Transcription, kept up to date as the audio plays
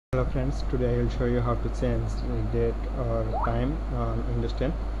Hello friends, today I will show you how to change date or time on Windows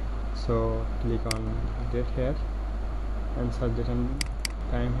 10. So click on date here and search date and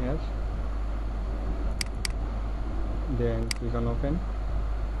time here, then click on open.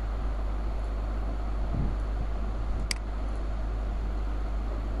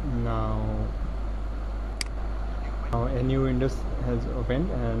 Now a new Windows has opened,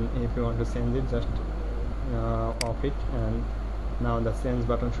 and if you want to change it, just off it, and now the change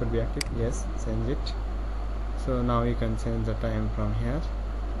button should be active. Yes, change it. So now you can change the time from here,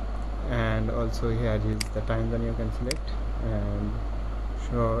 and also here is the time zone you can select and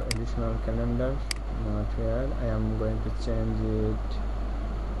show additional calendar. Not here. I am going to change it.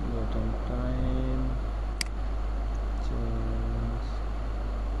 Date and time. Change.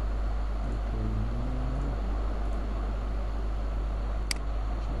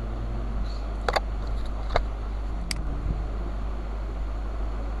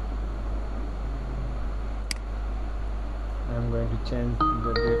 I'm going to change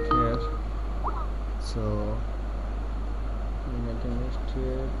the date here. So United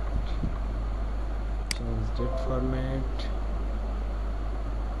States, change date format.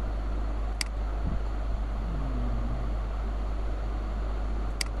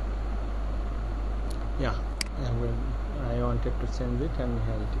 Yeah, I wanted to change it, and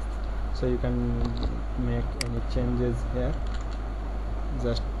here it is. So you can make any changes here.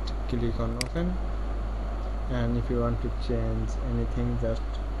 Just click on open, and if you want to change anything, just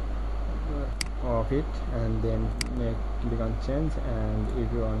off it and then click on change. And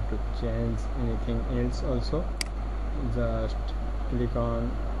if you want to change anything else also, just click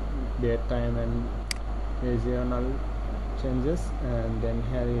on date, time and regional changes, and then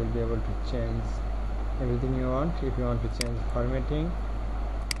here you will be able to change everything you want. If you want to change formatting,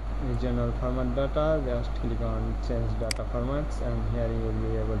 regional format data, just click on change data formats, and here you will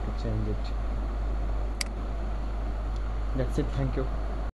be able to change it. That's it. Thank you.